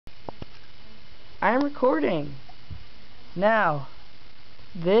I'm recording. Now,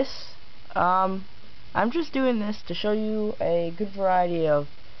 this, I'm just doing this to show you a good variety of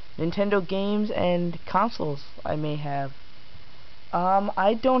Nintendo games and consoles I may have.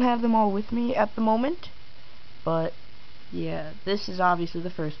 I don't have them all with me at the moment, but yeah, this is obviously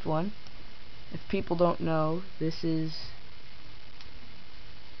the first one. If people don't know, this is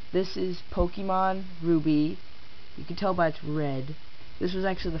Pokemon Ruby. You can tell by its red. This was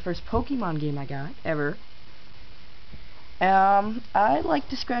actually the first Pokemon game I got ever. I like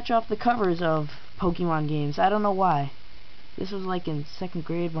to scratch off the covers of Pokemon games. I don't know why. This was like in 2nd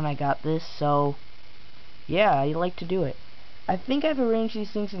grade when I got this, so yeah, I like to do it. I think I've arranged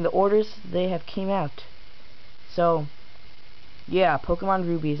these things in the orders they have came out. So yeah, Pokemon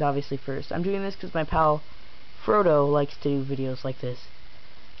Ruby is obviously first. I'm doing this because my pal Frodo likes to do videos like this.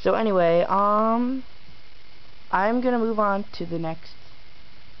 So anyway, I'm gonna move on to the next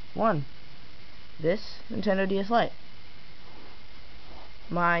one. This Nintendo DS Lite.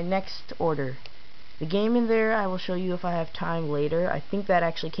 My next order. The game in there I will show you if I have time later. I think that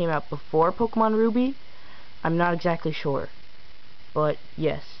actually came out before Pokemon Ruby. I'm not exactly sure. But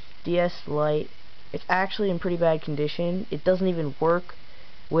yes, DS Lite. It's actually in pretty bad condition. It doesn't even work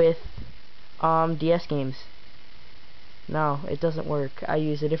with DS games. No, it doesn't work. I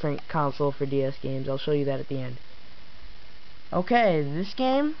use a different console for DS games. I'll show you that at the end. Okay, this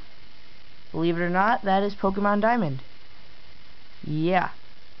game, believe it or not, that is Pokemon Diamond. Yeah.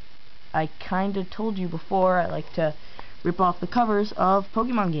 I kinda told you before I like to rip off the covers of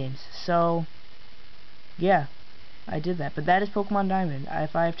Pokemon games. So, yeah, I did that. But that is Pokemon Diamond.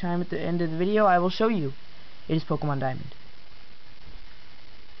 If I have time at the end of the video, I will show you. It is Pokemon Diamond.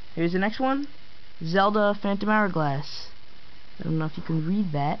 Here's the next one. Zelda Phantom Hourglass. I don't know if you can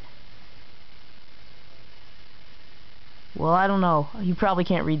read that. Well, I don't know. You probably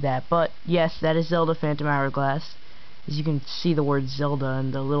can't read that. But, yes, that is Zelda Phantom Hourglass. As you can see the word Zelda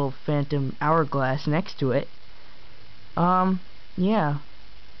and the little Phantom Hourglass next to it. Yeah.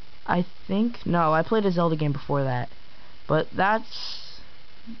 I think... No, I played a Zelda game before that. But that's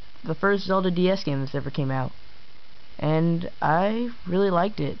the first Zelda DS game that's ever came out. And I really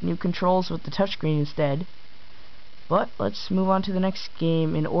liked it. New controls with the touchscreen instead. But let's move on to the next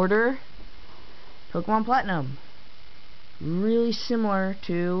game in order. Pokemon Platinum. Really similar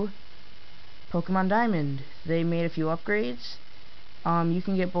to Pokemon Diamond. They made a few upgrades. You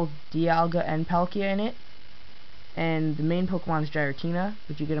can get both Dialga and Palkia in it. And the main Pokemon is Giratina,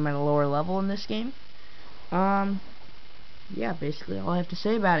 but you get them at a lower level in this game. Yeah, basically all I have to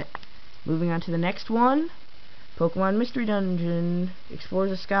say about it. Moving on to the next one. Pokemon Mystery Dungeon Explores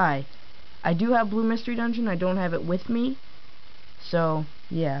the Sky. I do have Blue Mystery Dungeon, I don't have it with me. So,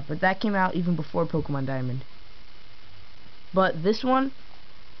 yeah, but that came out even before Pokemon Diamond. But this one,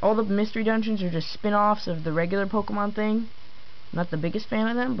 all the Mystery Dungeons are just spin-offs of the regular Pokemon thing. I'm not the biggest fan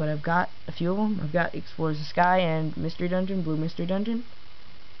of them, but I've got a few of them. I've got Explores the Sky and Mystery Dungeon, Blue Mystery Dungeon.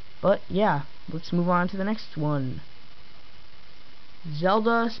 But, yeah, let's move on to the next one.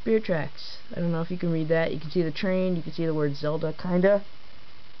 Zelda Spirit Tracks. I don't know if you can read that. You can see the train, you can see the word Zelda, kinda.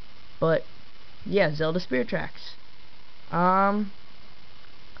 But, yeah, Zelda Spirit Tracks. I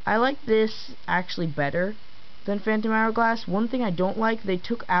like this actually better than Phantom Hourglass. One thing I don't like, they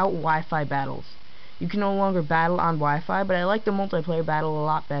took out Wi-Fi battles. You can no longer battle on Wi-Fi, but I like the multiplayer battle a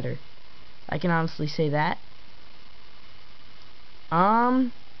lot better. I can honestly say that.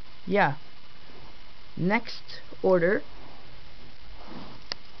 Yeah. Next order.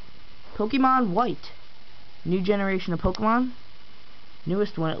 Pokemon White. New generation of Pokemon.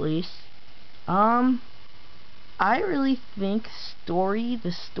 Newest one at least. I really think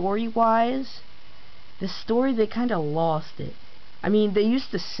the story-wise, the story, they kinda lost it. I mean, they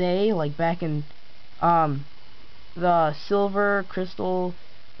used to say, like back in, the Silver, Crystal,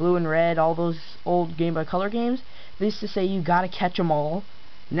 Blue and Red, all those old Game Boy Color games, they used to say you gotta catch them all.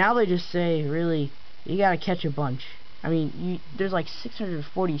 Now they just say, really, you gotta catch a bunch. I mean, there's like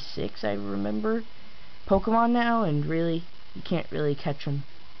 646, I remember, Pokemon now, and really, you can't really catch them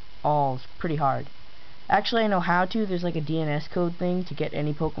all. It's pretty hard. Actually, I know how to. There's like a DNS code thing to get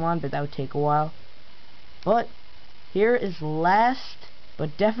any Pokemon, but that would take a while. But here is last,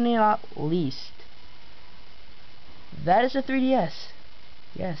 but definitely not least. That is a 3DS.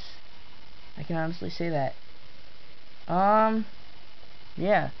 Yes, I can honestly say that.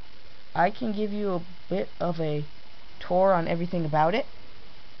 Yeah, I can give you a bit of a tour on everything about it.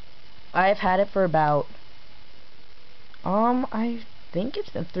 I've had it for about, I think it's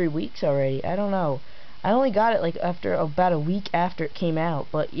been 3 weeks already. I don't know. I only got it like after about a week after it came out,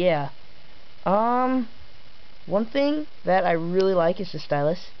 but yeah. One thing that I really like is the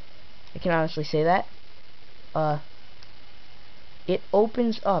stylus. I can honestly say that. It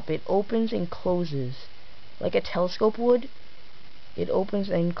opens up. It opens and closes like a telescope would. It opens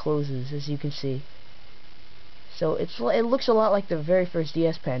and closes, as you can see. So it looks a lot like the very first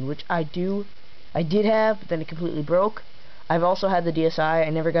DS Pen, which I did have, but then it completely broke. I've also had the DSi. I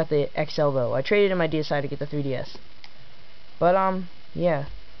never got the XL though. I traded in my DSi to get the 3DS. But yeah.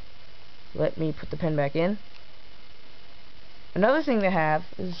 Let me put the pen back in. Another thing they have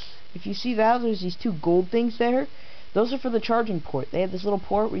is, if you see that, there's these two gold things there. Those are for the charging port. They have this little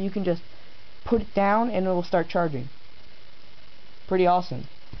port where you can just put it down and it will start charging. Pretty awesome.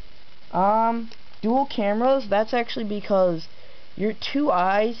 Dual cameras, that's actually because your two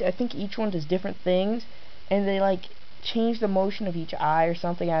eyes, I think each one does different things, and they like change the motion of each eye or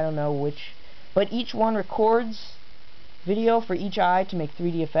something, I don't know which, but each one records video for each eye to make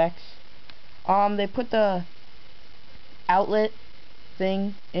 3D effects. They put the outlet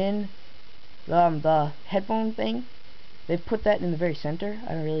thing in the headphone thing. They've put that in the very center.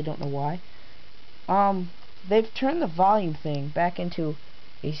 I really don't know why. They've turned the volume thing back into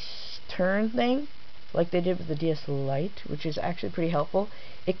a turn thing, like they did with the DS Lite, which is actually pretty helpful.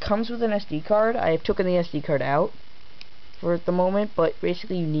 It comes with an SD card. I have taken the SD card out for the moment, but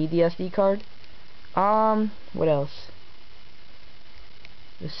basically you need the SD card. What else?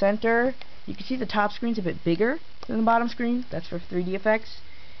 The center, you can see the top screen's a bit bigger than the bottom screen. That's for 3D effects.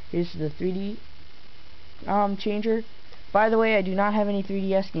 Here's the 3D changer. By the way, I do not have any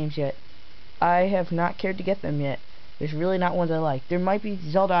 3DS games yet. I have not cared to get them yet. There's really not ones I like. There might be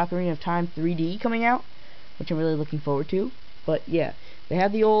Zelda Ocarina of Time 3D coming out, which I'm really looking forward to. But yeah, they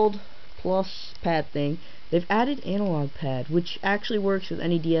have the old plus pad thing. They've added analog pad, which actually works with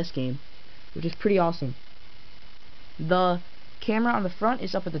any DS game, which is pretty awesome. The camera on the front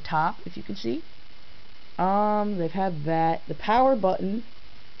is up at the top, if you can see. They've had that. The power button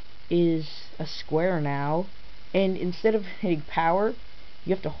is a square now, and instead of hitting power,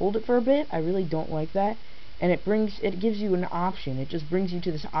 you have to hold it for a bit. I really don't like that. And it gives you an option. It just brings you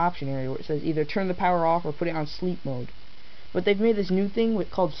to this option area where it says either turn the power off or put it on sleep mode. But they've made this new thing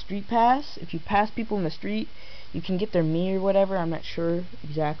called Street Pass. If you pass people in the street, you can get their me or whatever. I'm not sure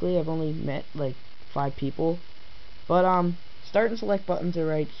exactly. I've only met like 5 people. But start and select buttons are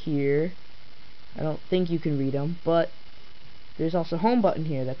right here. I don't think you can read them, but there's also home button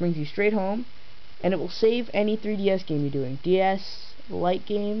here that brings you straight home, and it will save any 3DS game you're doing. DS Lite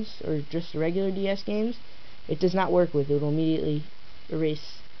games or just regular DS games, it does not work with. It will immediately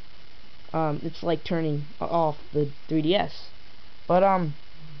erase. It's like turning off the 3DS. But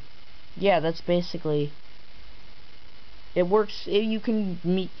yeah, that's basically. It works. You can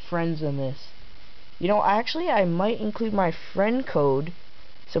meet friends in this. You know, actually, I might include my friend code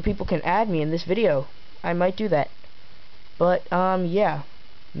so people can add me in this video. I might do that. But yeah.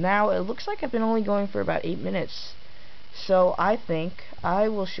 Now it looks like I've been only going for about 8 minutes. So I think I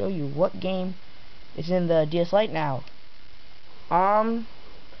will show you what game is in the DS Lite now.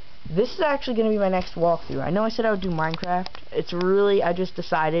 This is actually going to be my next walkthrough. I know I said I would do Minecraft. It's really, I just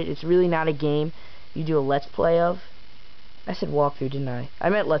decided it's really not a game you do a let's play of. I said walkthrough, didn't I? I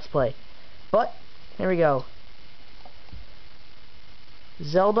meant let's play. But here we go.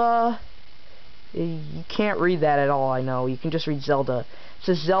 Zelda. You can't read that at all, I know. You can just read Zelda. It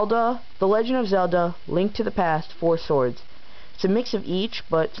says Zelda, The Legend of Zelda, Link to the Past, 4 Swords. It's a mix of each,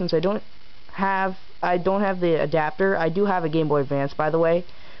 but since I don't have the adapter. I do have a Game Boy Advance, by the way,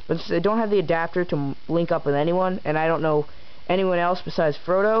 but since I don't have the adapter to link up with anyone, and I don't know anyone else besides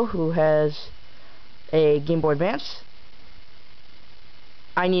Frodo who has a Game Boy Advance,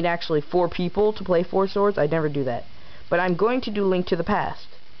 I need actually 4 people to play 4 Swords. I'd never do that. But I'm going to do Link to the Past,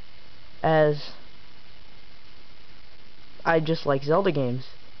 as I just like Zelda games,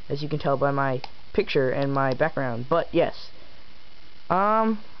 as you can tell by my picture and my background. But yes,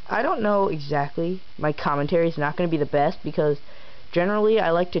 I don't know exactly. My commentary is not going to be the best because generally I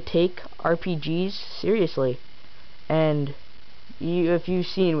like to take RPGs seriously, and if you've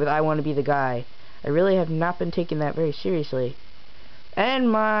seen with I Want to Be the Guy, I really have not been taking that very seriously. And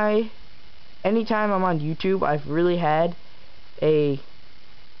anytime I'm on YouTube, I've really had a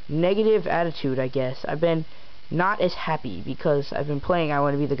negative attitude, I guess. I've been not as happy because I've been playing I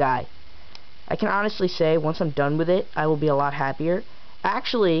Want to Be the Guy. I can honestly say once I'm done with it, I will be a lot happier.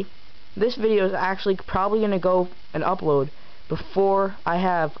 Actually, this video is actually probably going to go and upload before I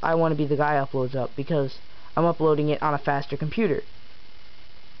have I Want to Be the Guy uploads up, because I'm uploading it on a faster computer.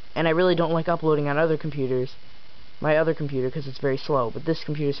 And I really don't like uploading on other computers. My other computer, because it's very slow, but this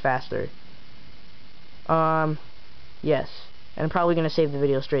computer's faster. Yes. And I'm probably going to save the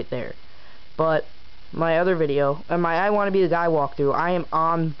video straight there. But my other video, and my I Want to Be the Guy walkthrough, I am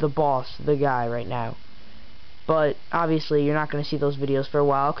on the boss, the guy, right now. But obviously, you're not going to see those videos for a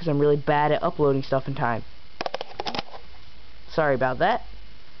while because I'm really bad at uploading stuff in time. Sorry about that.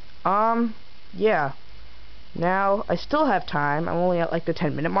 Yeah. Now, I still have time. I'm only at like the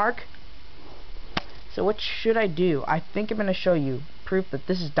 10-minute mark. So what should I do? I think I'm going to show you proof that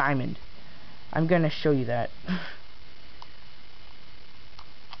this is diamond. I'm going to show you that.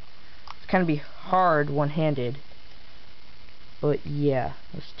 It's kind of be hard one-handed. But yeah,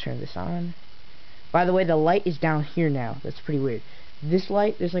 let's turn this on. By the way, the light is down here now. That's pretty weird. This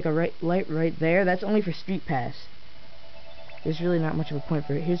light, there's like a light right there. That's only for Street Pass. There's really not much of a point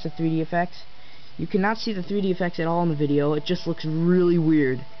for it. Here's the 3D effects. You cannot see the 3D effects at all in the video. It just looks really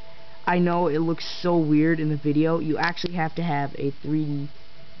weird. I know it looks so weird in the video. You actually have to have a 3D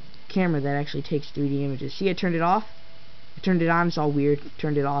camera that actually takes 3D images. See, I turned it off. I turned it on, it's all weird.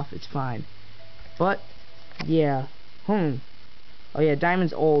 Turned it off, it's fine. But, yeah. Oh yeah,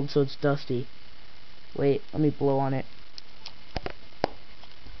 diamond's old, so it's dusty. Wait, let me blow on it.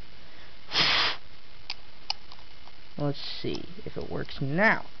 Let's see if it works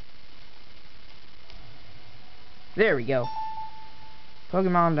now. There we go.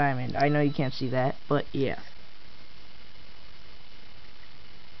 Pokemon Diamond. I know you can't see that, but yeah.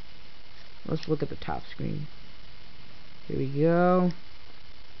 Let's look at the top screen. Here we go.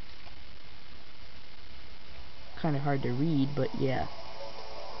 Kind of hard to read, but yeah.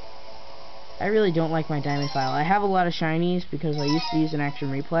 I really don't like my diamond file. I have a lot of shinies because I used to use an Action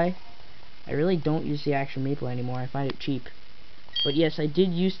Replay. I really don't use the Action Replay anymore. I find it cheap. But yes, I did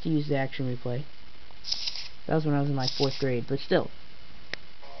used to use the Action Replay. That was when I was in like 4th grade, but still.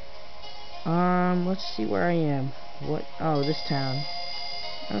 Let's see where I am. What? Oh, this town.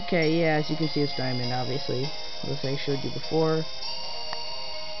 Okay, yeah, as you can see, it's diamond, obviously. As I showed you before.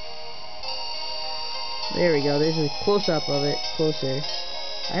 There we go. There's a close-up of it. Closer.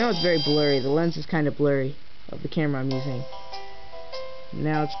 I know it's very blurry. The lens is kind of blurry of the camera I'm using.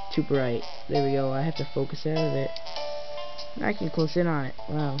 Now it's too bright. There we go. I have to focus out of it. I can close in on it.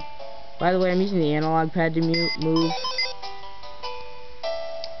 Wow. By the way, I'm using the analog pad to move.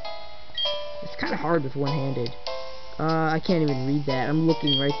 It's kind of hard with one-handed. I can't even read that. I'm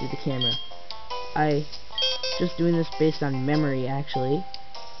looking right through the camera. Just doing this based on memory, actually.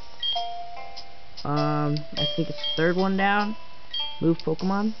 I think it's the 3rd one down. Move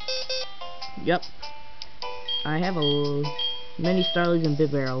Pokemon. Yep. I have many Starlies and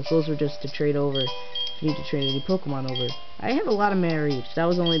Bibarels. Those were just to trade over. If you need to trade any Pokemon over. I have a lot of Mareeps. That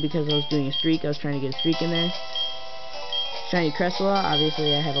was only because I was doing a streak. I was trying to get a streak in there. Shiny Cressula.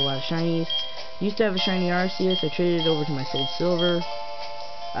 Obviously, I have a lot of shinies. Used to have a shiny Arceus. I traded it over to my Soul Silver.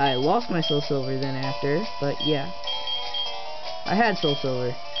 I lost my Soul Silver then after, but yeah. I had Soul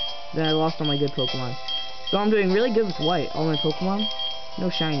Silver. Then I lost all my good Pokemon. So I'm doing really good with white. All my Pokemon. No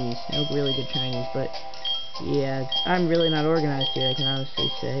shinies. No really good shinies, but yeah, I'm really not organized here, I can honestly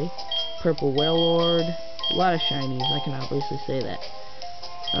say. Purple Wailord. A lot of shinies, I can obviously say that.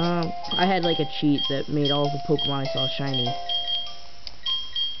 I had like a cheat that made all the Pokemon I saw shiny.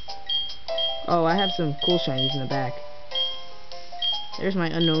 Oh, I have some cool shinies in the back. There's my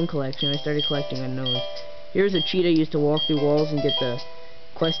unknown collection. I started collecting unknowns. Here's a cheat I used to walk through walls and get the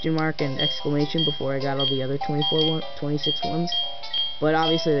question mark and exclamation before I got all the other 26 ones. But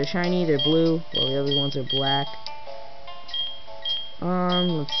obviously they're shiny, they're blue, while the other ones are black.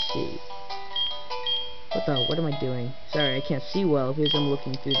 Let's see. What am I doing? Sorry, I can't see well because I'm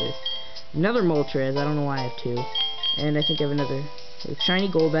looking through this. Another Moltres, I don't know why I have 2. And I think I have another shiny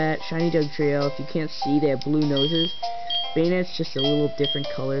Golbat, shiny Dugtrio. If you can't see, they have blue noses. Bayonet's just a little different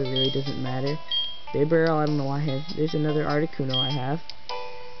color, it really doesn't matter. Bibarel, I don't know why I have. There's another Articuno I have.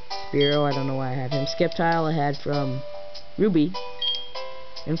 Spearow, I don't know why I have him. Sceptile I had from Ruby.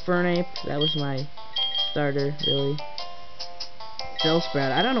 Infernape, that was my starter, really.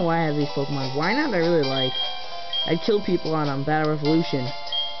 Bellsprout, I don't know why I have these Pokemon. Why not? I really like. I'd kill people on Battle Revolution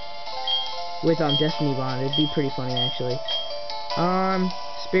with Destiny Bond. It'd be pretty funny, actually.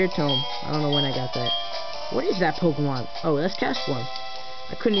 Spiritomb, I don't know when I got that. What is that Pokemon? Oh, that's Castform.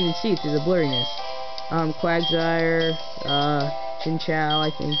 I couldn't even see it through the blurriness. Quagsire, Chinchou,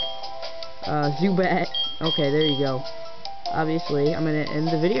 I think. Zubat. Okay, there you go. Obviously, I'm gonna end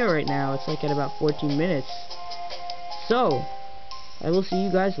the video right now. It's like at about 14 minutes. So, I will see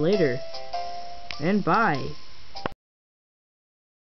you guys later. And bye.